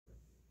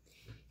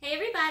Hey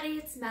everybody,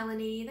 it's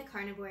Melanie, the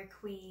Carnivore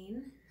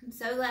Queen. I'm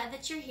so glad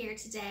that you're here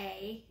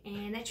today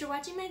and that you're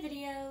watching my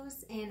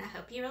videos, and I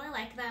hope you really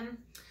like them.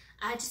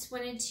 I just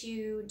wanted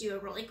to do a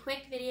really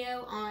quick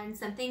video on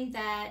something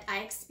that I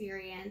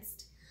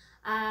experienced.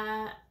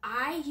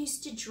 I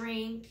used to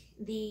drink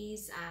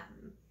these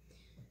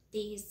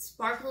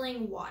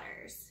sparkling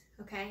waters,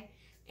 okay?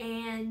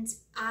 And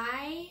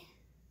I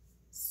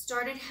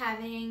started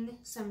having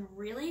some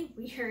really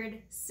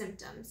weird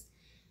symptoms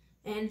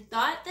and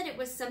thought that it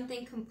was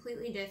something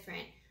completely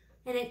different.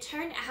 And it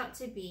turned out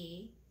to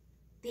be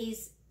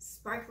these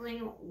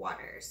sparkling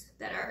waters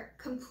that are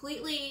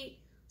completely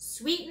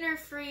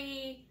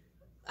sweetener-free,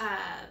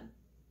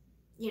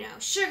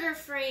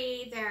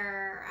 sugar-free.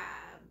 They're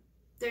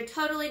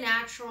totally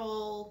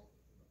natural,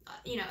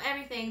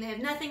 everything. They have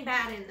nothing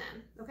bad in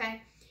them,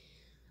 okay?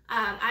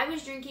 I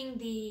was drinking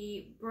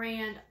the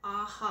brand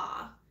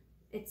AHA.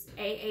 It's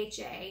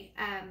AHA.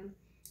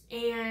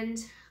 And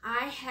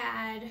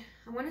I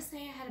want to say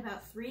I had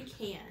about 3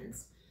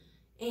 cans,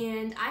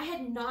 and I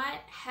had not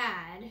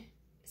had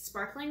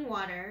sparkling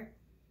water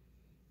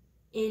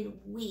in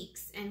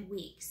weeks and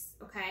weeks,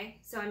 okay?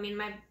 So, I mean,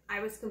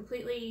 I was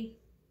probably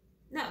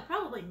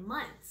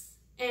months,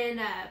 and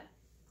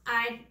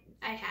I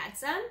had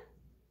some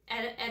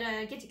at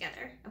a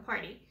get-together, a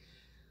party.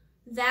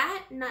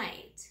 That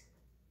night,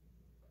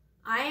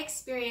 I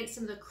experienced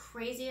some of the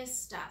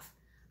craziest stuff.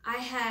 I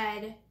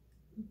had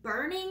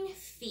burning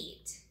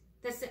feet.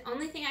 That's the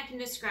only thing I can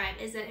describe,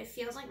 is that it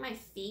feels like my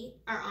feet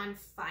are on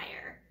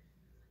fire.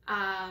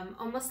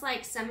 Almost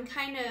like some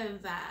kind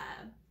of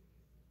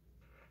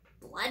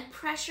blood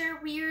pressure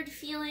weird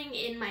feeling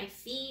in my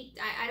feet.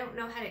 I don't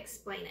know how to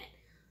explain it.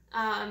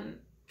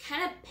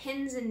 Kind of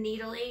pins and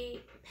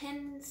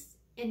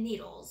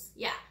needles.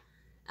 Yeah.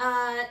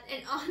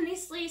 It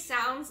honestly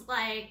sounds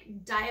like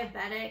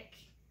diabetic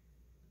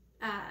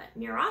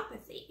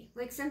neuropathy,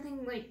 like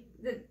something like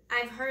that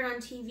I've heard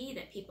on TV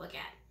that people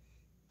get.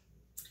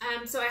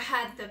 So I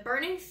had the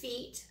burning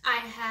feet. I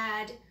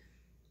had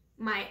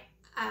my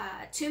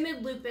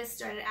tumid lupus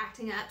started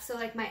acting up, so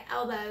like my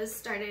elbows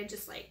started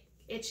just like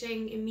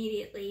itching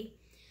immediately.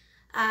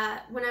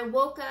 When I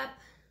woke up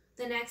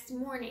the next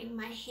morning,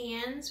 my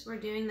hands were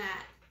doing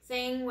that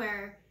thing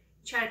where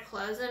you try to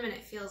close them and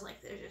it feels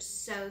like they're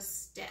just so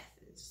stiff.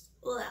 It's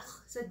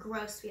a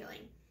gross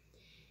feeling.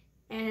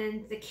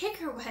 And the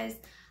kicker was,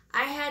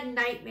 I had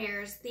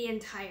nightmares the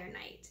entire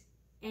night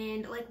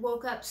and like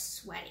woke up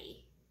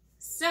sweaty.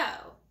 So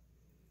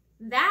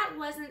that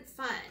wasn't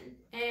fun.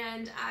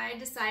 And I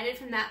decided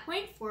from that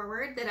point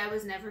forward that I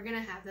was never going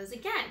to have those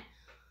again.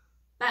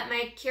 But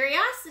my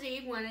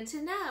curiosity wanted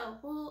to know,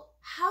 well,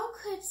 how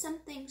could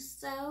something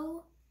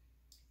so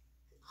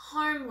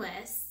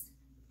harmless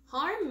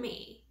harm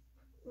me?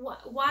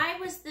 Why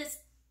was this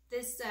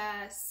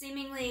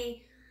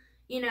seemingly,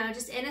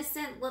 just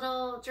innocent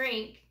little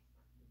drink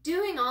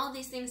doing all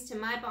these things to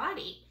my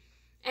body?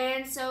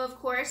 And so, of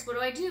course, what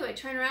do? I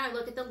turn around, I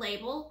look at the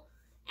label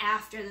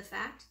after the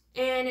fact,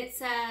 and it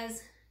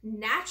says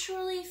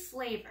naturally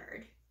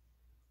flavored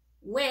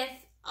with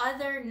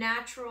other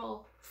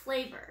natural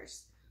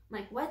flavors. I'm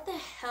like, what the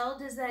hell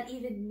does that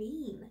even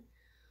mean?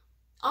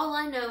 All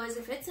I know is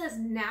if it says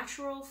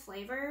natural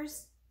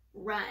flavors,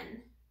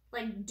 run.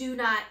 Like, do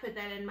not put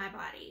that in my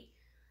body.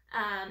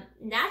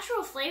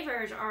 Natural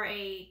flavors are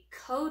a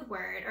code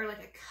word or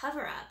like a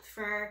cover-up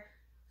for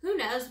who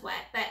knows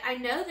what, but I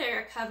know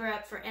they're a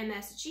cover-up for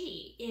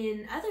MSG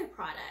in other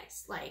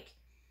products like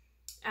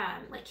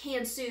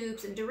canned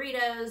soups and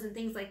Doritos and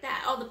things like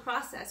that, all the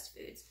processed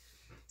foods.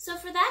 So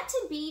for that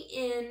to be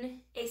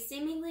in a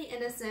seemingly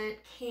innocent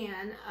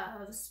can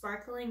of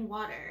sparkling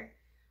water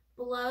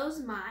blows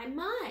my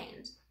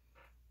mind.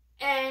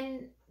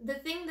 And the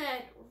thing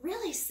that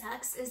really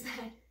sucks is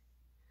that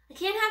I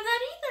can't have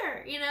that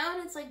either,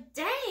 and it's like,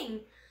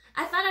 dang,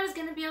 I thought I was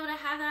going to be able to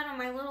have that on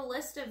my little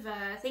list of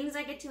things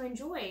I get to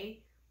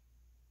enjoy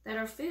that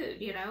are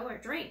food, or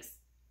drinks.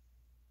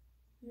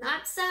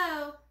 Not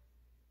so.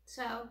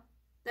 So,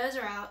 those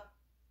are out.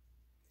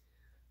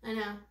 I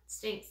know, it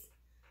stinks.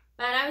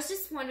 But I was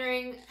just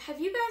wondering, have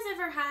you guys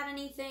ever had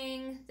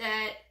anything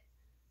that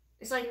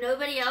it's like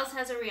nobody else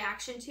has a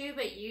reaction to,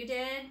 but you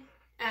did?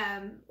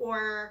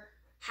 Or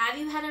have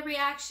you had a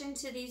reaction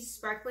to these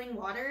sparkling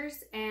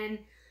waters?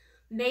 And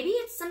maybe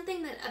it's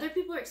something that other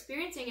people are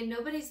experiencing and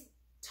nobody's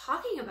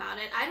talking about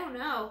it. I don't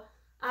know.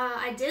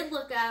 I did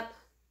look up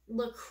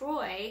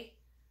LaCroix.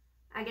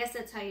 I guess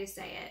that's how you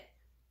say it.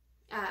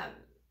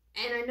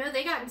 And I know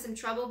they got in some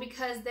trouble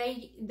because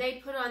they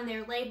put on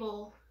their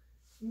label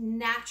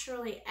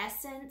naturally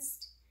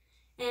essenced.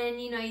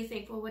 And, you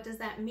think, well, what does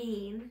that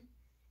mean?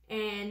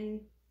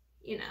 And,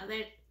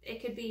 that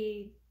it could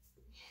be,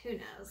 who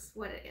knows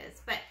what it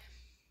is. But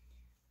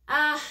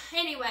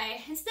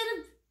anyway, instead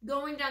of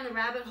going down the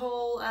rabbit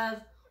hole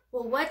of,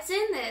 well, what's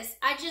in this?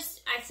 I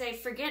say,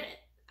 forget it.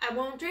 I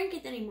won't drink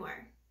it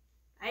anymore.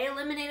 I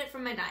eliminate it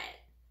from my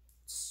diet.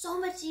 So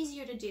much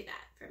easier to do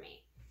that for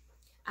me.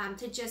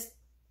 To just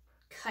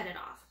cut it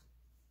off.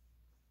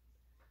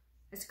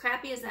 As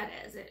crappy as that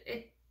is,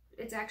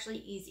 it's actually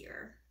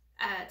easier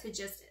to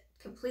just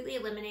completely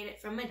eliminate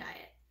it from my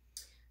diet.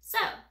 So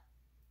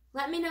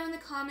let me know in the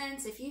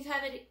comments if you've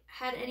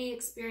had any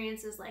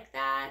experiences like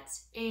that.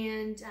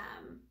 And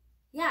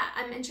yeah,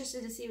 I'm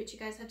interested to see what you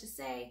guys have to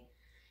say.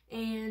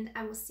 And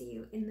I will see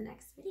you in the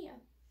next video.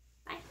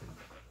 Bye.